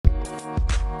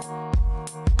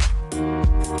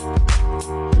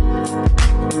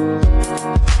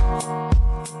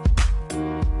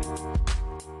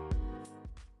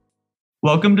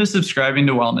Welcome to Subscribing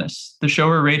to Wellness, the show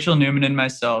where Rachel Newman and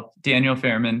myself, Daniel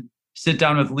Fairman, sit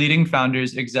down with leading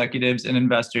founders, executives, and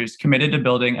investors committed to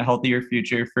building a healthier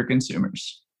future for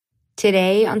consumers.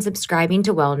 Today on Subscribing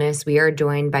to Wellness, we are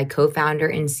joined by co-founder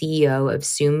and CEO of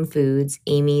Soom Foods,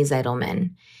 Amy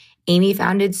Zeidelman. Amy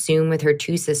founded Soom with her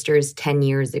two sisters 10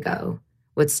 years ago.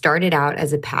 What started out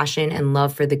as a passion and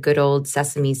love for the good old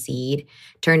sesame seed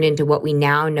turned into what we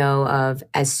now know of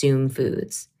as Soom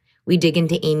Foods. We dig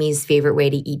into Amy's favorite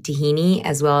way to eat tahini,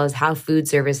 as well as how food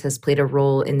service has played a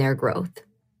role in their growth.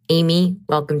 Amy,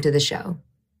 welcome to the show.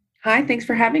 Hi, thanks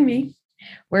for having me.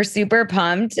 We're super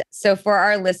pumped. So for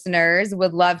our listeners,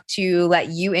 would love to let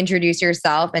you introduce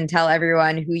yourself and tell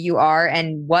everyone who you are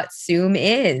and what Soom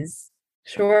is.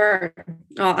 Sure.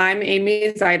 Well, I'm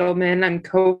Amy Zeidelman. I'm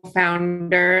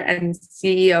co-founder and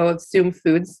CEO of Soom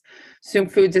Foods. Soom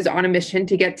Foods is on a mission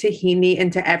to get tahini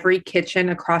into every kitchen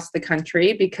across the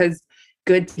country because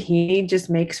good tahini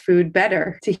just makes food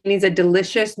better. Tahini is a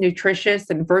delicious, nutritious,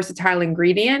 and versatile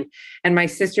ingredient. And my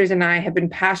sisters and I have been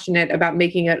passionate about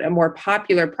making it a more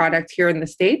popular product here in the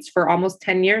States for almost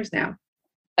 10 years now.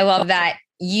 I love that.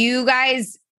 You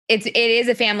guys, it is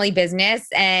a family business,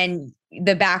 and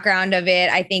the background of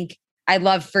it, I think I'd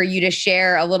love for you to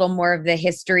share a little more of the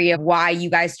history of why you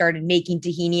guys started making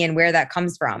tahini and where that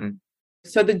comes from.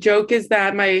 So the joke is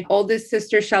that my oldest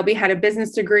sister, Shelby, had a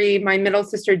business degree. My middle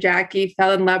sister, Jackie,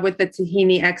 fell in love with the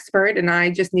tahini expert, and I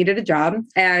just needed a job.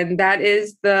 And that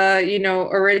is the,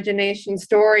 origination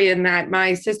story, in that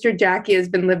my sister, Jackie, has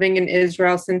been living in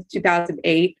Israel since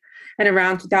 2008. And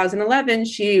around 2011,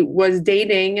 she was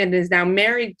dating and is now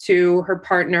married to her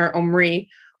partner, Omri.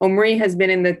 Omri has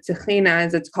been in the tahina,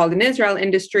 as it's called in Israel,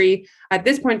 industry at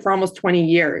this point for almost 20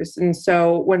 years. And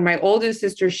so when my oldest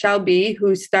sister, Shelby,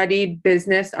 who studied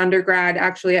business undergrad,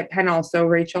 actually at Penn also,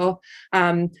 Rachel,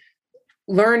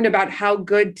 learned about how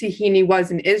good tahini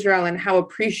was in Israel and how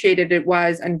appreciated it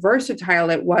was and versatile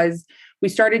it was, we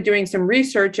started doing some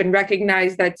research and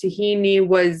recognized that tahini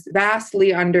was vastly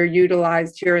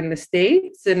underutilized here in the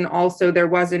States. And also there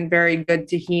wasn't very good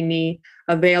tahini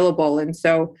available. And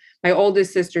so my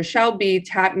oldest sister, Shelby,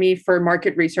 tapped me for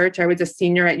market research. I was a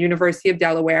senior at University of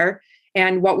Delaware.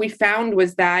 And what we found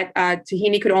was that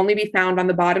tahini could only be found on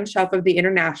the bottom shelf of the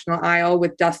international aisle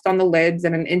with dust on the lids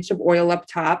and an inch of oil up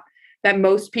top, that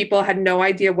most people had no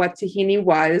idea what tahini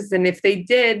was. And if they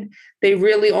did, they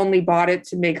really only bought it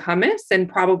to make hummus and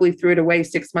probably threw it away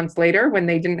 6 months later when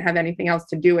they didn't have anything else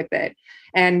to do with it.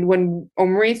 And when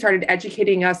Omri started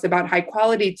educating us about high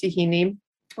quality tahini,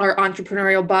 our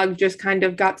entrepreneurial bug just kind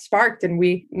of got sparked. And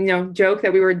we, joked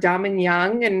that we were dumb and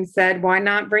young and said, why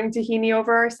not bring tahini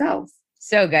over ourselves?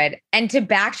 So good. And to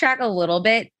backtrack a little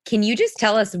bit, can you just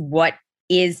tell us what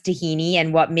is tahini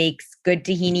and what makes good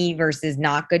tahini versus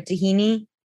not good tahini?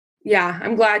 Yeah,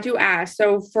 I'm glad you asked.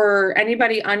 So for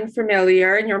anybody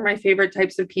unfamiliar, and you're my favorite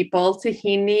types of people,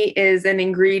 tahini is an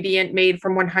ingredient made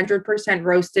from 100%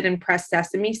 roasted and pressed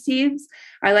sesame seeds.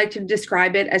 I like to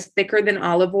describe it as thicker than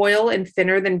olive oil and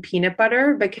thinner than peanut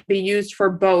butter, but can be used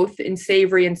for both in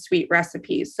savory and sweet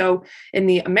recipes. So in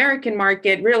the American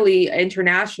market, really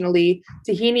internationally,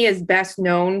 tahini is best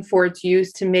known for its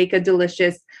use to make a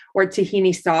delicious or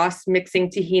tahini sauce, mixing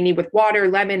tahini with water,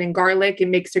 lemon, and garlic. It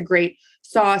makes a great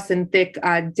sauce and thick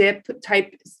dip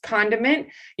type condiment.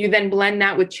 You then blend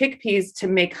that with chickpeas to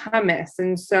make hummus.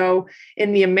 And so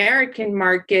in the American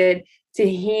market,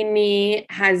 tahini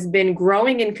has been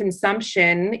growing in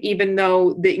consumption, even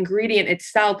though the ingredient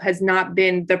itself has not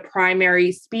been the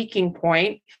primary speaking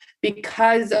point,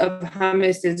 because of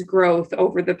hummus's growth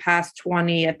over the past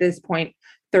 20, at this point,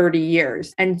 30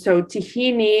 years. And so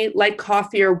tahini, like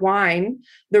coffee or wine,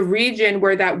 the region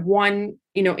where that one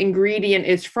ingredient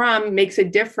is from makes a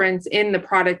difference in the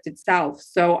product itself.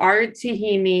 So our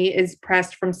tahini is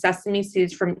pressed from sesame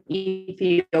seeds from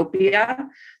Ethiopia.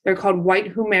 They're called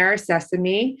white humera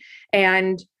sesame.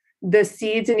 And the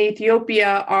seeds in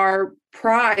Ethiopia are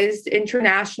prized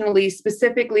internationally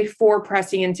specifically for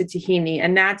pressing into tahini.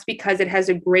 And that's because it has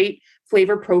a great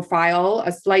flavor profile,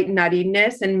 a slight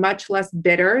nuttiness, and much less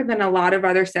bitter than a lot of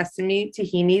other sesame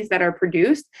tahinis that are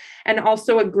produced, and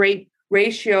also a great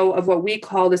ratio of what we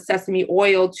call the sesame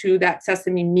oil to that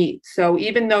sesame meat. So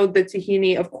even though the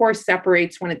tahini, of course,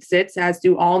 separates when it sits, as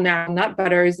do all natural nut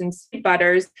butters and seed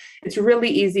butters, it's really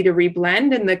easy to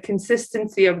reblend, and the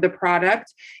consistency of the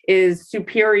product is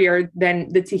superior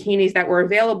than the tahinis that were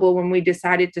available when we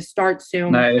decided to start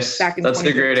Soom. Nice. Back in That's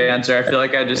a great answer. I feel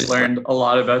like I just learned a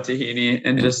lot about tahini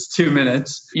in just 2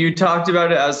 minutes. You talked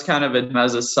about it as kind of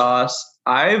as a sauce.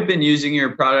 I've been using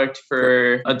your product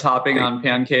for a topping on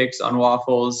pancakes, on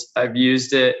waffles. I've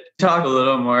used it. Talk a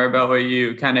little more about what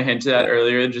you kind of hinted at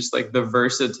earlier, just like the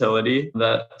versatility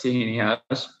that tahini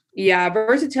has. Yeah,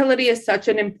 versatility is such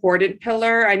an important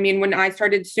pillar. I mean, when I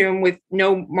started Zoom with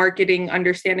no marketing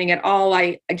understanding at all,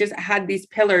 I just had these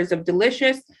pillars of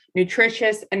delicious,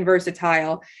 nutritious, and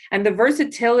versatile. And the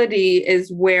versatility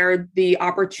is where the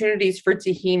opportunities for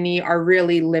tahini are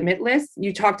really limitless.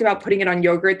 You talked about putting it on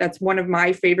yogurt. That's one of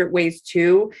my favorite ways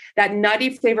too. That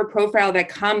nutty flavor profile that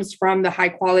comes from the high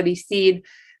quality seed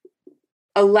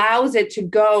allows it to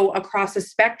go across a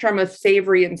spectrum of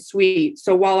savory and sweet.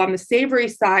 So while on the savory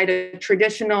side, a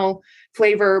traditional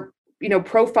flavor,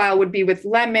 profile would be with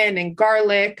lemon and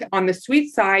garlic. On the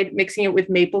sweet side, mixing it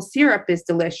with maple syrup is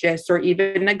delicious, or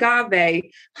even agave.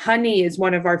 Honey is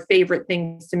one of our favorite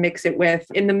things to mix it with.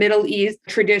 In the Middle East,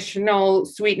 traditional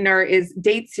sweetener is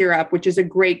date syrup, which is a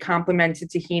great complement to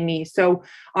tahini. So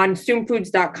on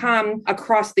zoomfoods.com,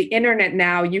 across the internet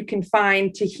now, you can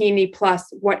find tahini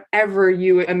plus whatever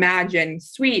you imagine: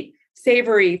 sweet,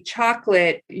 savory,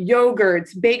 chocolate,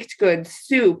 yogurts, baked goods,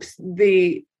 soups.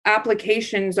 The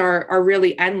applications are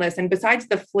really endless. And besides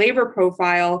the flavor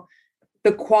profile,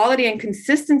 the quality and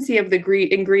consistency of the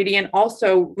ingredient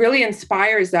also really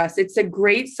inspires us. It's a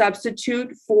great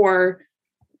substitute for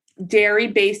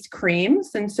dairy-based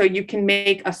creams. And so you can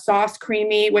make a sauce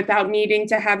creamy without needing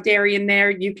to have dairy in there.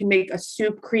 You can make a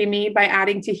soup creamy by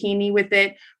adding tahini with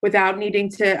it without needing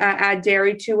to add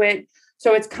dairy to it.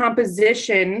 So its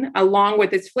composition, along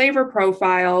with its flavor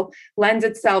profile, lends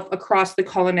itself across the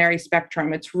culinary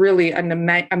spectrum. It's really an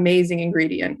amazing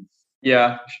ingredient.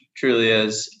 Yeah, truly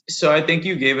is. So I think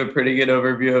you gave a pretty good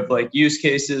overview of like use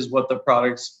cases, what the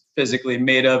product's physically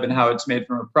made of, and how it's made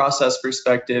from a process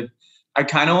perspective. I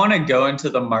kind of want to go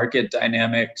into the market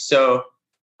dynamic. So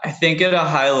I think at a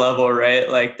high level, right,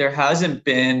 like there hasn't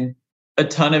been a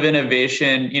ton of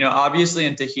innovation, obviously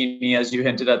in tahini, as you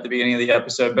hinted at the beginning of the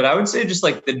episode, but I would say just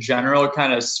like the general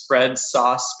kind of spread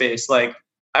sauce space. Like,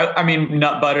 I mean,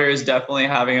 nut butter is definitely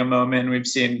having a moment. We've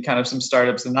seen kind of some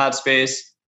startups in that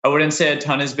space. I wouldn't say a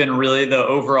ton has been really the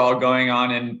overall going on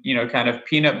in, kind of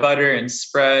peanut butter and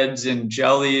spreads and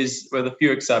jellies, with a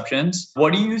few exceptions.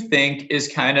 What do you think is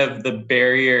kind of the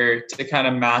barrier to kind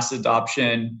of mass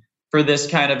adoption for this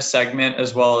kind of segment,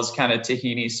 as well as kind of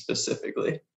tahini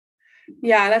specifically?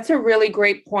 Yeah, that's a really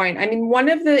great point. I mean, one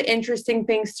of the interesting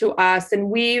things to us, and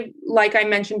we, like I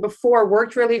mentioned before,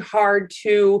 worked really hard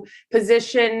to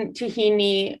position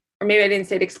tahini, or maybe I didn't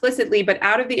say it explicitly, but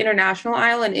out of the international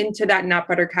aisle and into that nut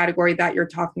butter category that you're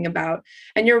talking about.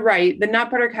 And you're right, the nut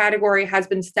butter category has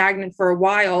been stagnant for a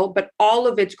while, but all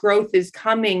of its growth is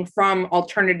coming from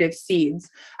alternative seeds.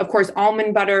 Of course,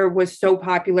 almond butter was so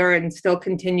popular and still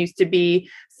continues to be.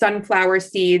 Sunflower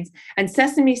seeds and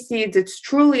sesame seeds, it's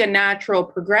truly a natural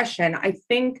progression. I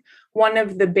think one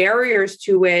of the barriers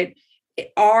to it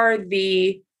are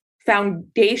the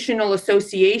foundational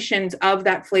associations of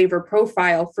that flavor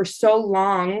profile. For so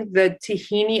long, the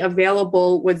tahini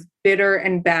available was bitter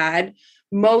and bad.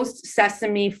 Most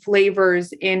sesame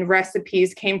flavors in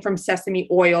recipes came from sesame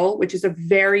oil, which is a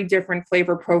very different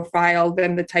flavor profile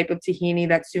than the type of tahini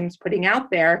that Zoom's putting out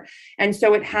there. And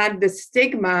so it had the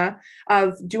stigma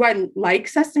of, do I like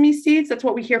sesame seeds? That's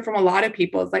what we hear from a lot of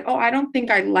people. It's like, oh, I don't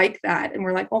think I like that. And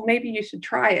we're like, well, maybe you should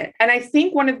try it. And I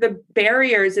think one of the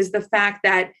barriers is the fact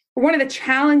that one of the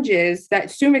challenges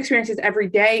that Zoom experiences every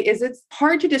day is it's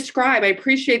hard to describe. I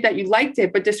appreciate that you liked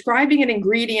it, but describing an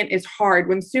ingredient is hard.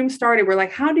 When Zoom started, we're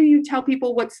like, how do you tell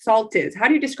people what salt is? How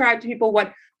do you describe to people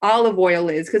what olive oil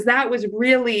is? Because that was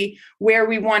really where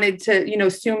we wanted to,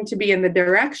 Zoom to be in the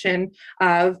direction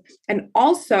of. And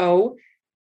also,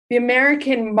 the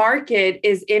American market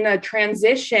is in a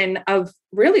transition of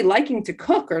really liking to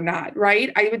cook or not,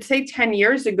 right? I would say 10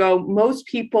 years ago, most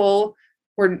people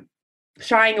were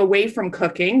shying away from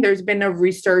cooking. There's been a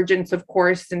resurgence, of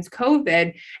course, since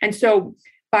COVID. And so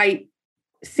by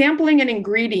sampling an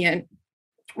ingredient,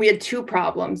 we had two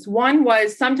problems. One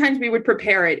was sometimes we would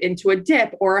prepare it into a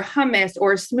dip or a hummus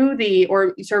or a smoothie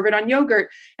or serve it on yogurt.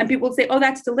 And people would say, oh,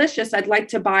 that's delicious. I'd like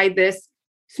to buy this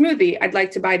smoothie. I'd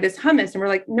like to buy this hummus. And we're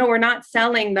like, no, we're not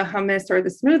selling the hummus or the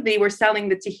smoothie. We're selling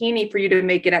the tahini for you to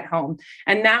make it at home.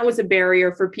 And that was a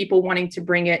barrier for people wanting to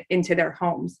bring it into their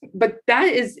homes. But that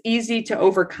is easy to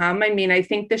overcome. I mean, I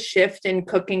think the shift in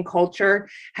cooking culture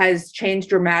has changed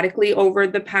dramatically over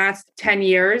the past 10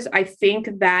 years. I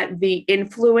think that the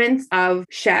influence of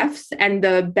chefs and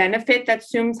the benefit that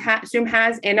Zoom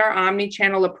has in our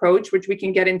omni-channel approach, which we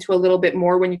can get into a little bit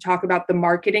more when you talk about the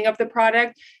marketing of the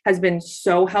product, has been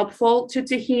so helpful to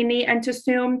tahini and to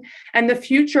Zoom. And the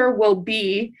future will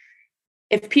be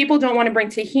if people don't want to bring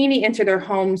tahini into their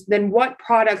homes, then what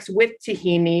products with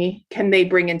tahini can they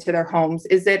bring into their homes?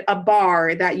 Is it a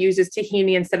bar that uses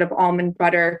tahini instead of almond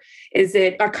butter? Is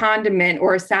it a condiment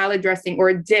or a salad dressing or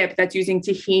a dip that's using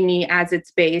tahini as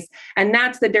its base? And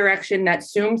that's the direction that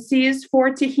Soom sees for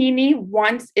tahini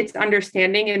once its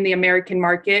understanding in the American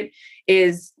market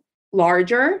is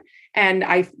larger. And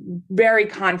I'm very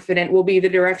confident will be the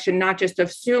direction, not just of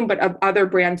Soom, but of other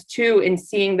brands too, in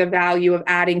seeing the value of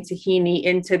adding tahini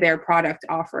into their product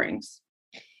offerings.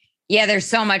 Yeah, there's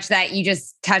so much that you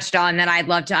just touched on that I'd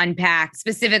love to unpack.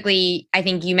 Specifically, I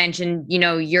think you mentioned,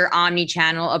 your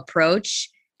omni-channel approach,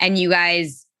 and you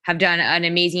guys have done an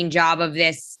amazing job of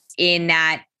this in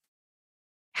that.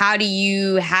 How do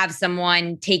you have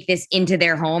someone take this into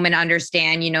their home and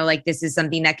understand, this is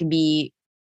something that can be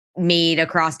made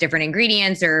across different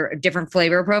ingredients or different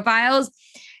flavor profiles?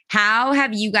 How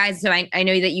have you guys, so I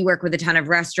know that you work with a ton of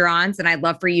restaurants, and I'd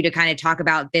love for you to kind of talk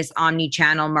about this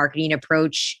omni-channel marketing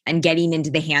approach and getting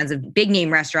into the hands of big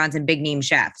name restaurants and big name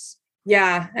chefs.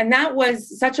 Yeah. And that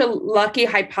was such a lucky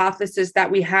hypothesis that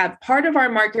we have. Part of our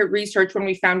market research, when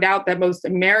we found out that most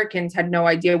Americans had no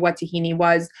idea what tahini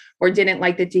was or didn't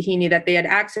like the tahini that they had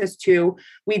access to,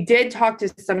 we did talk to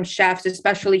some chefs,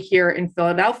 especially here in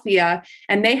Philadelphia,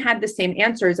 and they had the same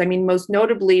answers. I mean, most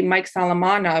notably, Mike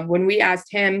Solomonov, when we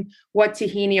asked him, what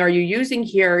tahini are you using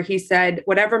here? He said,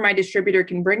 whatever my distributor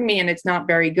can bring me, and it's not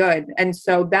very good. And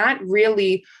so that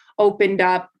really opened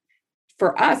up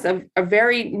for us, a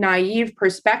very naive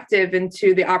perspective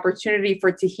into the opportunity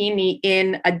for tahini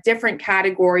in a different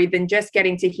category than just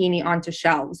getting tahini onto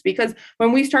shelves. Because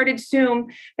when we started Soom,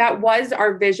 that was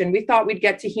our vision. We thought we'd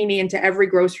get tahini into every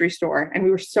grocery store. And we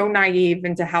were so naive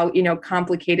into how,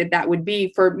 complicated that would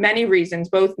be for many reasons,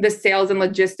 both the sales and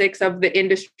logistics of the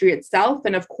industry itself.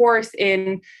 And of course,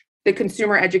 in the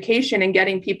consumer education and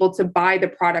getting people to buy the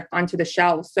product onto the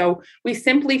shelves. So we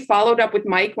simply followed up with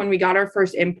Mike when we got our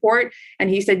first import,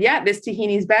 and he said, yeah, this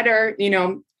tahini is better.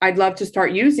 I'd love to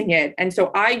start using it. And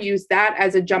so I used that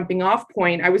as a jumping off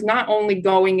point. I was not only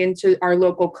going into our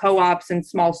local co-ops and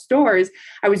small stores,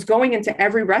 I was going into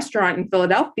every restaurant in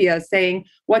Philadelphia saying,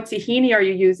 what tahini are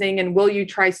you using? And will you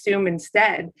try Soom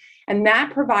instead? And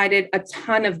that provided a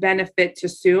ton of benefit to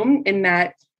Soom in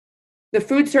that the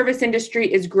food service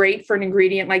industry is great for an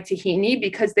ingredient like tahini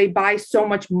because they buy so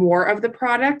much more of the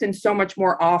product and so much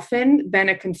more often than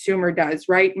a consumer does,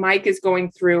 right? Mike is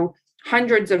going through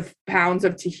hundreds of pounds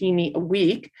of tahini a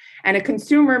week, and a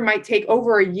consumer might take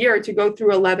over a year to go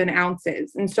through 11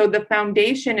 ounces. And so the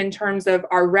foundation in terms of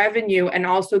our revenue and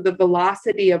also the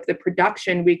velocity of the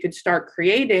production we could start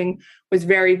creating was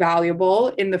very valuable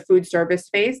in the food service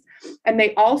space. And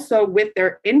they also, with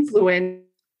their influence,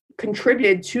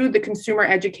 contributed to the consumer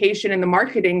education and the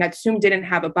marketing that Soom didn't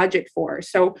have a budget for.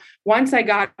 So once I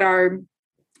got our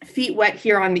feet wet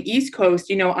here on the East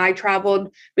Coast, I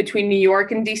traveled between New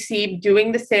York and DC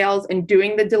doing the sales and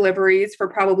doing the deliveries for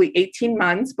probably 18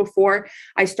 months before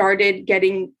I started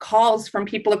getting calls from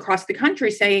people across the country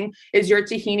saying, is your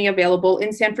tahini available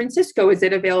in San Francisco? Is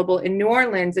it available in New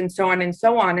Orleans? And so on and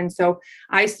so on. And so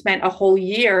I spent a whole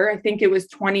year, I think it was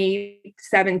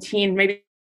 2017, maybe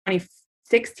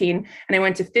 2016, and I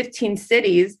went to 15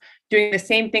 cities doing the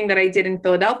same thing that I did in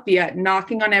Philadelphia,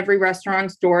 knocking on every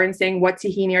restaurant's door and saying, what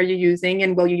tahini are you using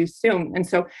and will you use Soom? And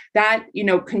so that,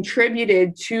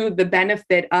 contributed to the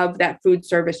benefit of that food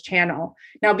service channel.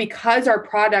 Now, because our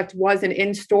product wasn't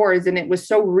in stores and it was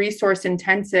so resource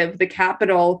intensive, the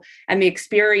capital and the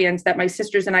experience that my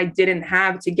sisters and I didn't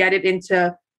have to get it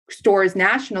into stores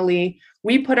nationally,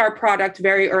 we put our product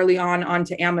very early on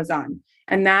onto Amazon.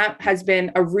 And that has been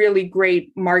a really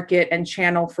great market and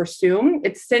channel for Soom.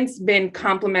 It's since been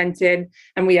complemented,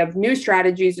 and we have new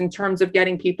strategies in terms of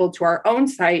getting people to our own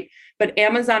site. But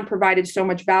Amazon provided so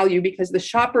much value because the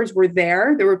shoppers were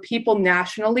there. There were people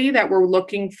nationally that were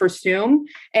looking for Soom,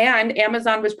 and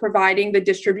Amazon was providing the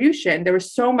distribution. There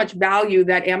was so much value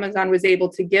that Amazon was able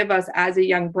to give us as a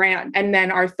young brand. And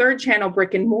then our third channel,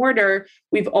 brick and mortar,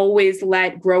 we've always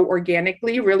let grow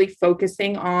organically, really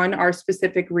focusing on our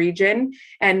specific region.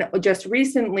 And just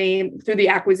recently, through the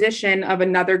acquisition of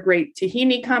another great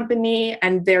tahini company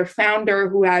and their founder,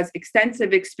 who has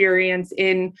extensive experience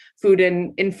in food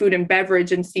and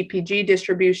beverage and CPG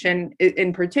distribution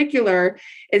in particular,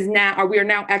 we are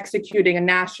now executing a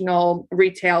national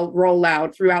retail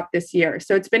rollout throughout this year.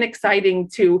 So it's been exciting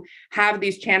to have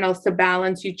these channels to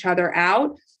balance each other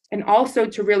out and also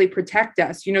to really protect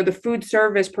us. The food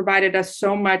service provided us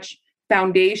so much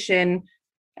foundation.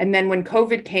 And then when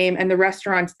COVID came and the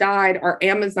restaurants died, our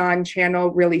Amazon channel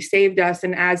really saved us,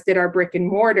 and as did our brick and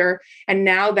mortar. And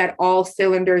now that all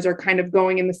cylinders are kind of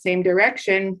going in the same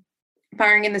direction,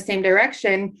 firing in the same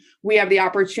direction, we have the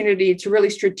opportunity to really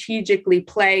strategically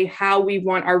play how we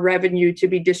want our revenue to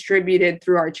be distributed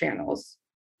through our channels.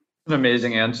 An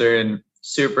amazing answer, and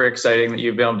super exciting that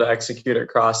you've been able to execute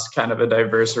across kind of a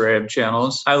diverse array of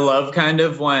channels. I love kind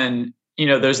of when,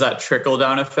 there's that trickle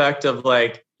down effect of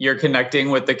like you're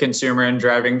connecting with the consumer and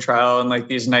driving trial and like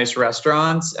these nice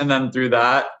restaurants. And then through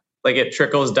that, like it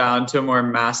trickles down to a more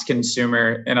mass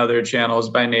consumer in other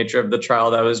channels by nature of the trial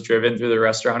that was driven through the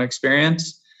restaurant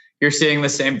experience. You're seeing the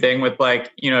same thing with like,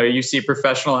 you see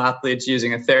professional athletes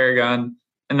using a Theragun,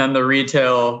 and then the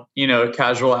retail,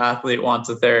 casual athlete wants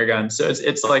a Theragun. So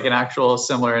it's like an actual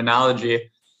similar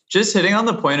analogy. Just hitting on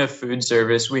the point of food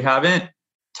service, we haven't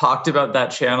talked about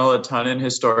that channel a ton in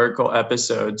historical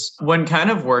episodes. When kind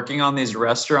of working on these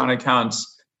restaurant accounts,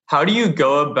 how do you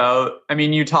go about,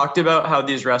 you talked about how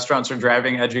these restaurants are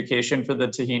driving education for the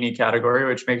tahini category,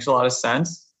 which makes a lot of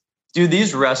sense. Do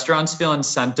these restaurants feel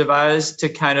incentivized to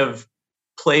kind of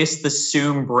place the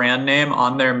Soom brand name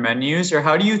on their menus? Or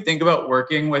how do you think about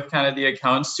working with kind of the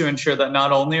accounts to ensure that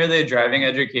not only are they driving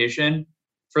education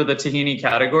for the tahini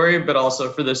category, but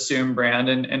also for the Soom brand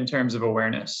in terms of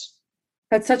awareness?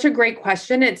 That's such a great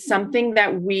question. It's something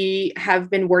that we have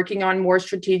been working on more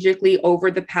strategically over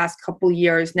the past couple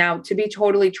years. Now, to be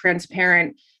totally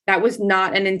transparent, that was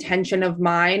not an intention of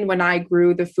mine when I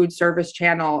grew the food service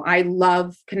channel. I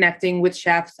love connecting with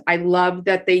chefs. I love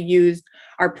that they used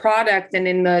our product, and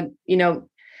in the,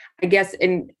 I guess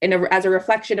as a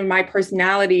reflection of my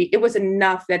personality, it was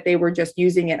enough that they were just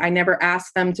using it. I never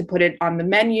asked them to put it on the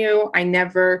menu. I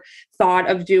never thought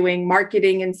of doing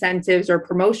marketing incentives or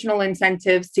promotional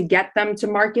incentives to get them to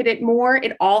market it more.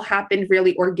 It all happened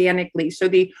really organically. So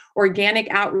the organic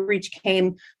outreach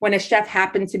came when a chef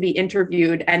happened to be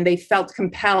interviewed and they felt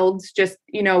compelled just,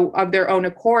 of their own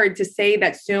accord to say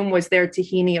that Soom was their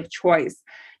tahini of choice.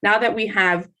 Now that we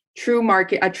have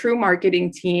a true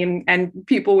marketing team and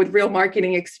people with real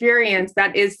marketing experience,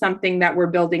 that is something that we're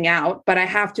building out. But I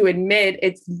have to admit,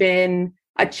 it's been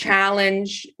a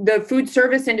challenge. The food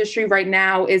service industry right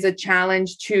now is a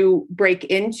challenge to break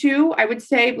into, I would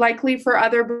say, likely for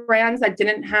other brands that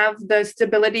didn't have the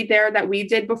stability there that we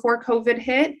did before COVID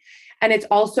hit. And it's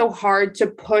also hard to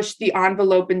push the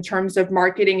envelope in terms of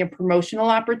marketing and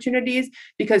promotional opportunities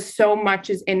because so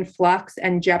much is in flux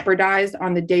and jeopardized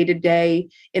on the day-to-day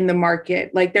in the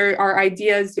market. Like there are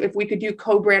ideas if we could do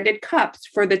co-branded cups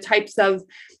for the types of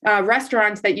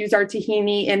restaurants that use our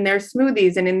tahini in their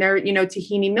smoothies and in their,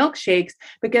 tahini milkshakes.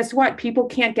 But guess what? People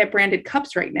can't get branded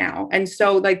cups right now. And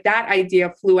so like that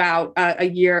idea flew out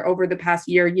over the past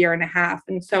year and a half.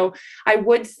 And so I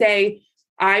would say,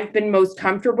 I've been most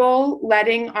comfortable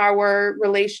letting our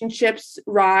relationships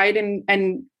ride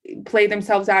and play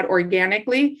themselves out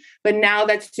organically. But now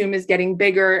that Soom is getting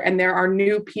bigger and there are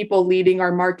new people leading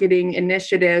our marketing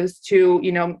initiatives to,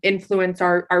 influence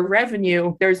our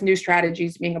revenue, there's new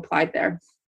strategies being applied there.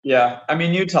 Yeah.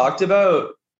 You talked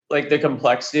about like the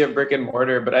complexity of brick and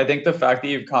mortar, but I think the fact that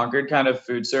you've conquered kind of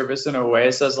food service in a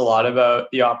way says a lot about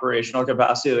the operational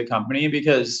capacity of the company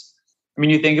because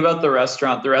you think about the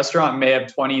restaurant may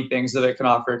have 20 things that it can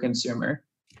offer a consumer,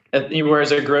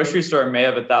 whereas a grocery store may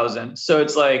have 1,000. So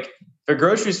it's like if a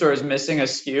grocery store is missing a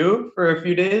SKU for a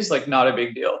few days, like not a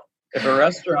big deal. If a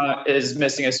restaurant is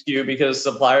missing a SKU because a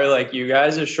supplier like you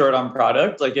guys is short on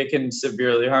product, like it can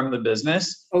severely harm the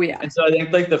business. Oh yeah. And so I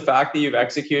think like the fact that you've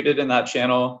executed in that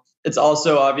channel, it's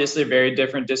also obviously a very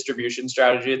different distribution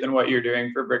strategy than what you're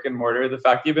doing for brick and mortar. The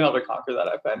fact you've been able to conquer that,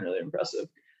 I find really impressive.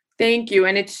 Thank you.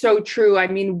 And it's so true.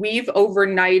 We've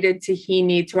overnighted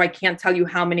tahini to I can't tell you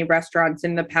how many restaurants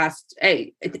in the past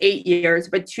 8 years,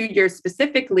 but 2 years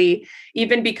specifically,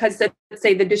 even because let's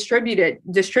say the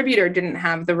distributor didn't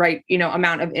have the right,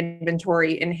 amount of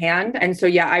inventory in hand. And so,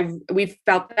 yeah, we've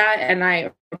felt that and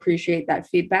I appreciate that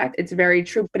feedback. It's very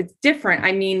true, but it's different.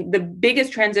 The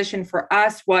biggest transition for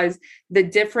us was the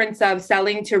difference of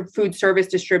selling to food service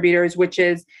distributors, which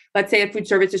is, let's say a food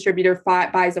service distributor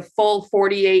buys a full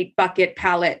 48 bucket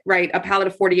pallet, right? A pallet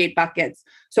of 48 buckets.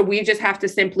 So we just have to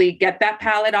simply get that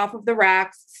pallet off of the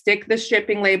racks, stick the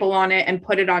shipping label on it and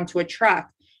put it onto a truck.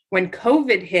 When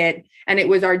COVID hit and it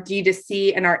was our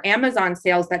D2C and our Amazon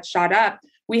sales that shot up,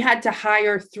 we had to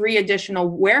hire 3 additional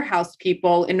warehouse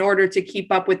people in order to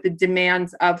keep up with the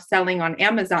demands of selling on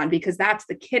Amazon, because that's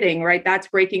the kitting, right? That's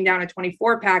breaking down a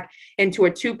 24-pack into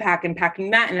a 2-pack and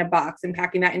packing that in a box and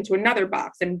packing that into another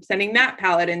box and sending that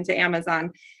pallet into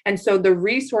Amazon. And so the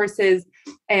resources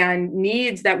and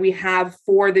needs that we have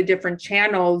for the different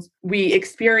channels we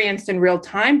experienced in real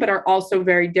time, but are also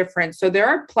very different. So there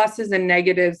are pluses and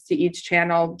negatives to each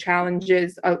channel,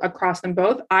 challenges across them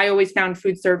both. I always found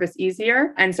food service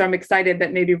easier. And so I'm excited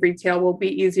that maybe retail will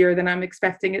be easier than I'm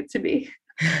expecting it to be.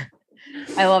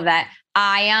 I love that.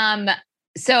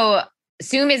 So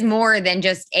Soom is more than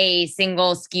just a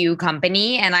single SKU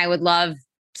company. And I would love,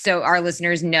 so our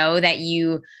listeners know that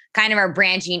you kind of are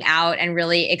branching out and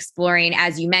really exploring,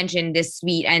 as you mentioned, this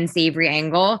sweet and savory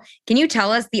angle. Can you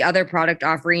tell us the other product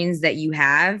offerings that you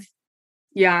have?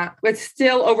 Yeah, but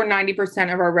still over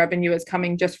 90% of our revenue is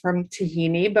coming just from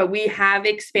tahini, but we have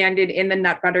expanded in the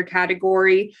nut butter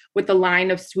category with the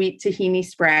line of sweet tahini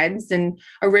spreads. And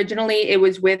originally it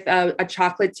was with a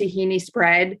chocolate tahini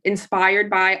spread inspired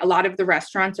by a lot of the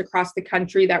restaurants across the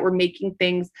country that were making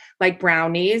things like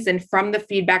brownies, and from the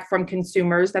feedback from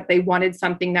consumers that they wanted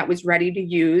something that was ready to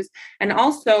use. And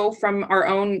also from our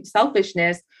own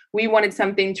selfishness, we wanted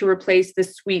something to replace the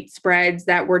sweet spreads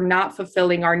that were not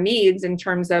fulfilling our needs in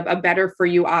terms of a better for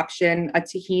you option, a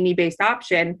tahini based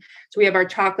option. So we have our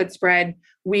chocolate spread.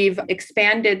 We've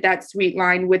expanded that sweet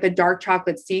line with a dark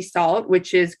chocolate sea salt,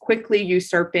 which is quickly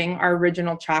usurping our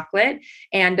original chocolate,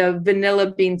 and a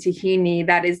vanilla bean tahini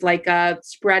that is like a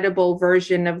spreadable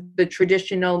version of the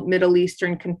traditional Middle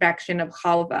Eastern confection of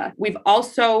halva. We've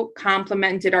also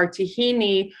complemented our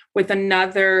tahini with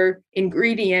another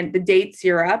ingredient, the date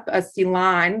syrup, a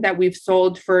Ceylon, that we've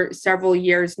sold for several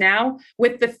years now,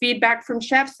 with the feedback from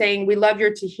chefs saying, we love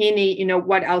your tahini,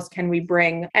 what else can we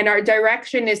bring? And our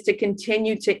direction is to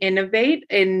continue to innovate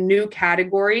in new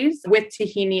categories with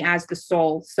tahini as the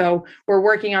soul. So we're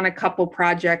working on a couple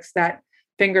projects that,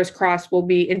 fingers crossed, we'll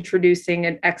be introducing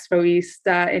at Expo East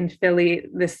in Philly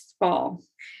this fall.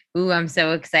 Ooh, I'm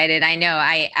so excited. I know.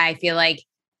 I feel like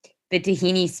the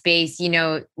tahini space,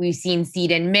 we've seen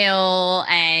Seed and Mill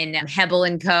and Hebel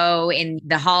and Co. in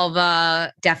the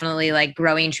halva, definitely like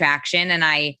growing traction. And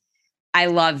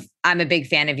I'm a big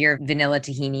fan of your vanilla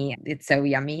tahini. It's so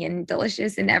yummy and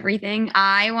delicious and everything.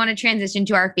 I want to transition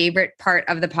to our favorite part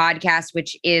of the podcast,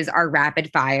 which is our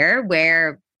rapid fire,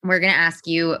 where we're going to ask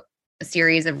you a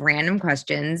series of random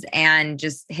questions and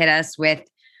just hit us with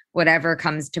whatever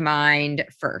comes to mind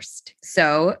first.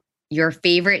 So, your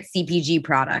favorite CPG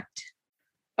product?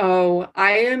 Oh,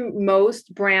 I am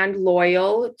most brand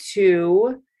loyal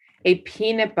to a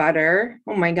peanut butter.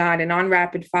 Oh my God. And on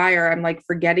rapid fire, I'm like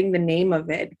forgetting the name of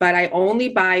it, but I only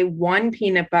buy one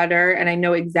peanut butter and I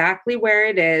know exactly where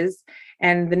it is.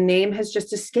 And the name has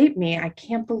just escaped me. I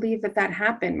can't believe that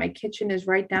happened. My kitchen is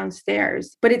right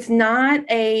downstairs, but it's not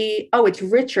it's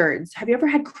Richard's. Have you ever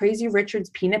had Crazy Richard's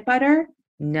peanut butter?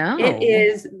 No. It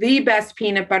is the best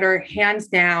peanut butter, hands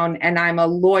down. And I'm a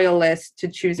loyalist to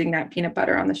choosing that peanut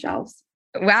butter on the shelves.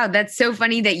 Wow, that's so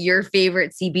funny that your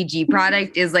favorite CPG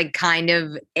product is like kind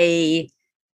of a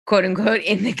quote unquote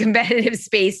in the competitive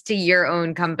space to your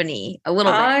own company a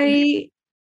little bit.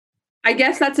 I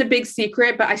guess that's a big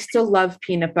secret, but I still love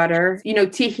peanut butter.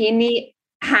 Tahini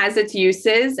has its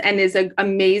uses and is an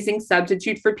amazing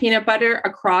substitute for peanut butter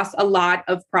across a lot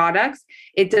of products.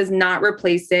 It does not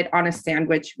replace it on a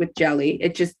sandwich with jelly.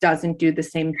 It just doesn't do the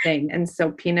same thing. And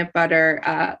so peanut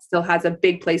butter still has a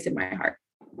big place in my heart.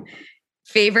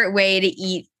 Favorite way to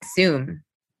eat Soom?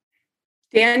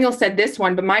 Daniel said this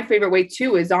one, but my favorite way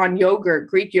too is on yogurt,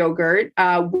 Greek yogurt,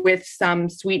 with some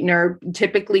sweetener,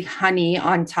 typically honey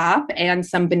on top, and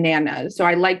some bananas. So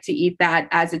I like to eat that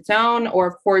as its own, or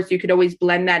of course you could always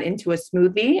blend that into a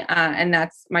smoothie. And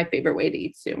that's my favorite way to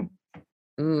eat Soom.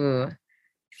 Ooh.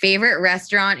 Favorite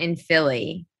restaurant in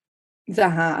Philly?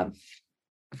 Zahav.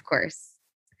 Of course.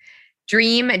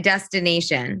 Dream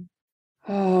destination?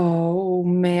 Oh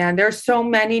man, there's so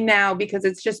many now because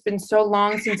it's just been so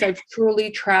long since I've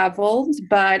truly traveled,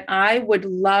 but I would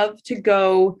love to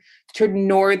go to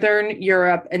Northern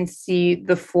Europe and see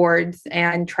the Fords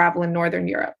and travel in Northern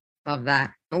Europe. Love that.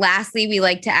 Lastly, we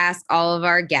like to ask all of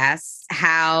our guests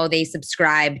how they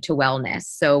subscribe to wellness.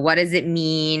 So what does it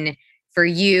mean for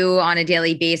you on a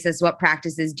daily basis? What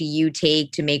practices do you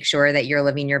take to make sure that you're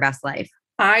living your best life?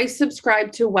 I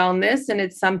subscribe to wellness, and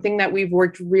it's something that we've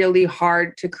worked really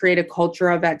hard to create a culture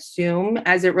of at Soom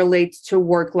as it relates to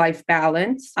work-life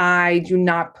balance. I do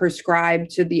not prescribe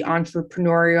to the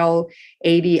entrepreneurial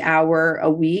 80-hour a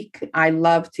week. I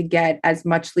love to get as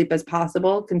much sleep as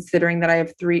possible, considering that I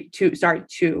have two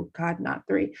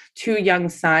young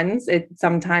sons. It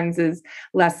sometimes is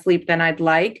less sleep than I'd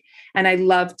like. And I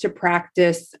love to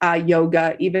practice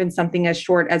yoga, even something as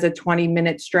short as a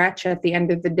 20-minute stretch at the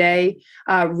end of the day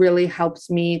really helps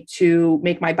me to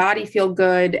make my body feel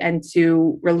good and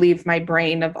to relieve my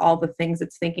brain of all the things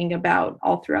it's thinking about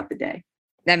all throughout the day.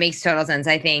 That makes total sense.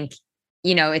 I think,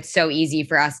 it's so easy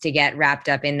for us to get wrapped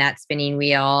up in that spinning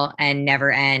wheel and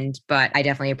never end. But I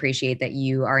definitely appreciate that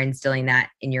you are instilling that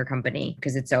in your company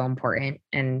because it's so important.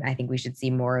 And I think we should see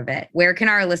more of it. Where can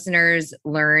our listeners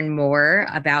learn more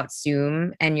about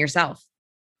Soom and yourself?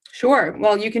 Sure.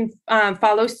 Well, you can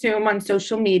follow Soom on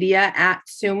social media at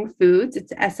Soom Foods.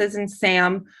 It's S as in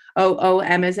Sam,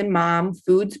 OOM as in mom,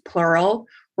 foods plural.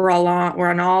 We're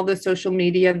on all the social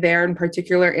media there, in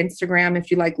particular Instagram, if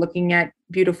you like looking at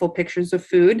beautiful pictures of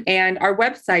food. And our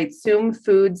website,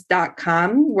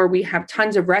 soomfoods.com, where we have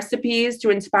tons of recipes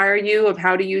to inspire you of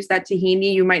how to use that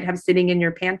tahini you might have sitting in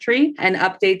your pantry, and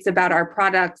updates about our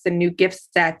products and new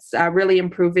gift sets, really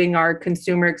improving our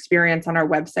consumer experience on our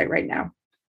website right now.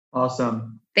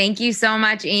 Awesome. Thank you so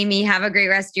much, Amy. Have a great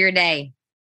rest of your day.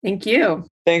 Thank you.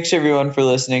 Thanks everyone for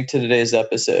listening to today's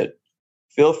episode.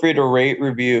 Feel free to rate,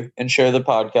 review, and share the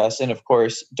podcast. And of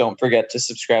course, don't forget to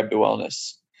subscribe to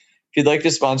Wellness. If you'd like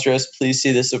to sponsor us, please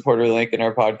see the supporter link in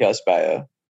our podcast bio.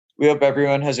 We hope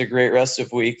everyone has a great rest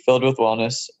of week filled with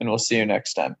wellness, and we'll see you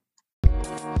next time.